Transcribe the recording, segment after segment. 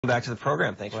Back to the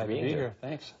program. Thanks for being here.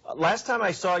 Thanks. Last time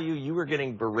I saw you, you were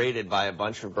getting berated by a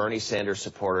bunch of Bernie Sanders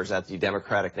supporters at the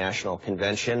Democratic National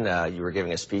Convention. You were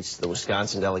giving a speech to the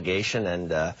Wisconsin delegation,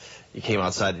 and you came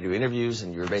outside to do interviews,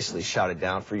 and you were basically shouted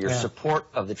down for your support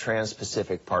of the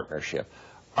Trans-Pacific Partnership.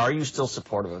 Are you still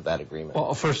supportive of that agreement?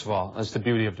 Well, first of all, that's the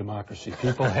beauty of democracy.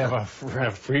 People have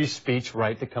a free speech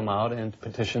right to come out and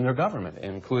petition their government,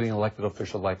 including elected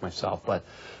officials like myself. But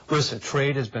listen,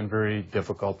 trade has been very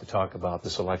difficult to talk about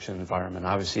this election environment.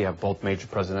 Obviously, you have both major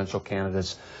presidential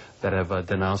candidates that have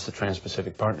denounced the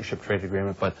Trans-Pacific Partnership trade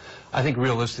agreement. But I think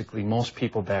realistically, most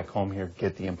people back home here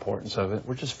get the importance of it.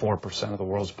 We're just 4% of the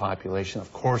world's population.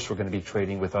 Of course, we're going to be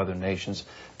trading with other nations.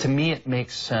 To me, it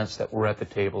makes sense that we're at the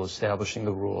table establishing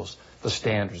the rules, the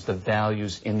standards, the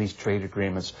values in these trade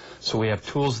agreements, so we have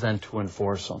tools then to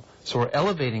enforce them. So we're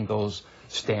elevating those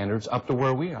standards up to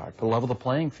where we are, to level the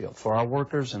playing field for our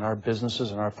workers and our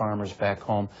businesses and our farmers back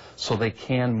home so they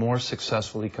can more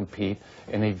successfully compete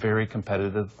in a very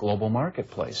competitive global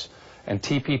marketplace. And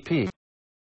TPP,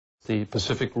 the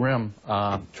Pacific Rim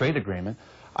trade agreement,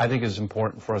 I think is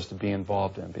important for us to be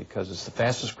involved in because it's the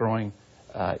fastest growing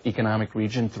economic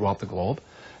region throughout the globe.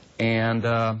 And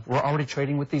we're already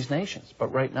trading with these nations,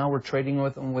 but right now we're trading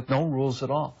with them with no rules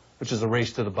at all, which is a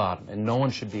race to the bottom, and no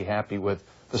one should be happy with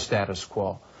the status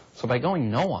quo. So by going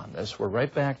no on this, we're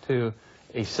right back to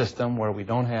a system where we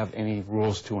don't have any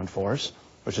rules to enforce,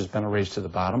 which has been a race to the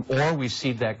bottom, or we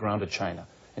cede that ground to China.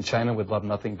 And China would love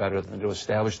nothing better than to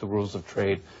establish the rules of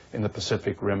trade in the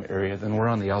Pacific Rim area. Then we're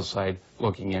on the outside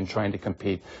looking in, trying to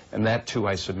compete. And that, too,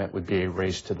 I submit, would be a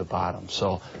race to the bottom.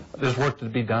 So there's work to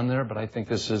be done there, but I think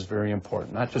this is very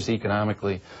important, not just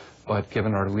economically, but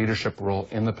given our leadership role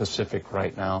in the Pacific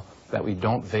right now, that we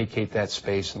don't vacate that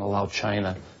space and allow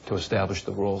China to establish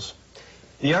the rules.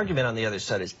 The argument on the other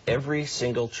side is every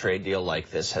single trade deal like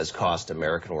this has cost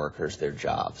American workers their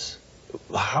jobs.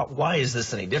 Why is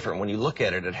this any different? When you look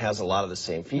at it, it has a lot of the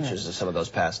same features as some of those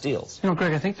past deals. You know,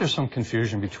 Greg, I think there's some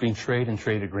confusion between trade and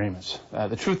trade agreements.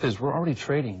 The truth is we're already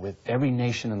trading with every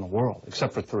nation in the world,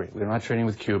 except for 3. We're not trading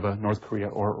with Cuba, North Korea,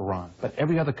 or Iran. But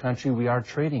every other country, we are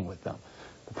trading with them.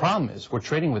 The problem is we're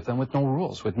trading with them with no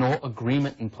rules, with no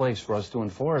agreement in place for us to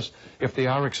enforce if they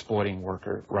are exploiting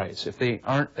worker rights, if they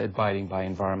aren't abiding by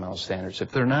environmental standards,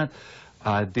 if they're not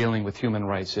dealing with human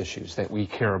rights issues that we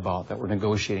care about, that we're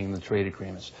negotiating in the trade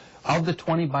agreements. Of the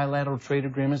 20 bilateral trade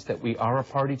agreements that we are a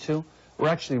party to, we're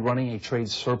actually running a trade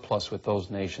surplus with those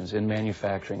nations in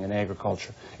manufacturing and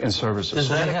agriculture and services. Does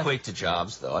that equate to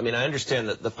jobs, though? I mean, I understand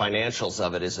that the financials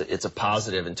of it it's a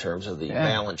positive in terms of the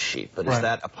balance sheet, but is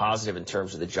that a positive in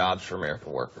terms of the jobs for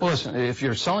American workers? Well, listen, if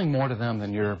you're selling more to them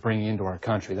than you're bringing into our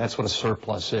country, that's what a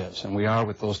surplus is. And we are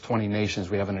with those 20 nations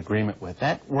we have an agreement with.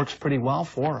 That works pretty well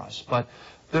for us. But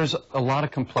there's a lot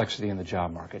of complexity in the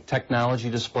job market. Technology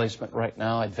displacement right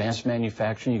now, advanced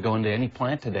manufacturing. You go into any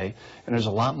plant today, and there's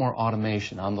a lot more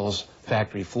automation on those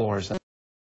factory floors than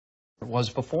there was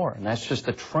before. And that's just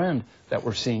a trend that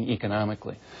we're seeing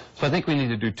economically. So I think we need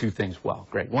to do 2 things well.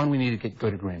 Great. One, we need to get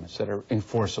good agreements that are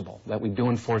enforceable, that we do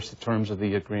enforce the terms of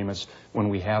the agreements when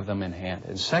we have them in hand.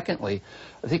 And secondly,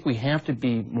 I think we have to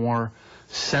be more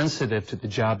sensitive to the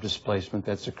job displacement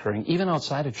that's occurring, even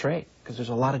outside of trade, because there's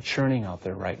a lot of churning out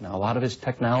there right now. A lot of it's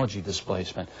technology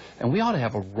displacement. And we ought to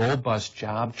have a robust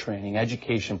job training,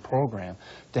 education program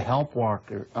to help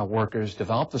workers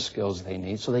develop the skills they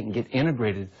need so they can get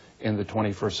integrated in the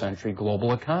 21st century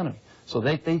global economy, so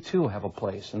they too have a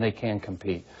place and they can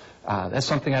compete. That's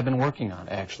something I've been working on,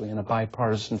 actually, in a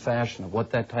bipartisan fashion, of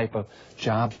what that type of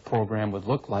jobs program would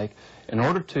look like in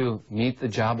order to meet the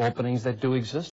job openings that do exist.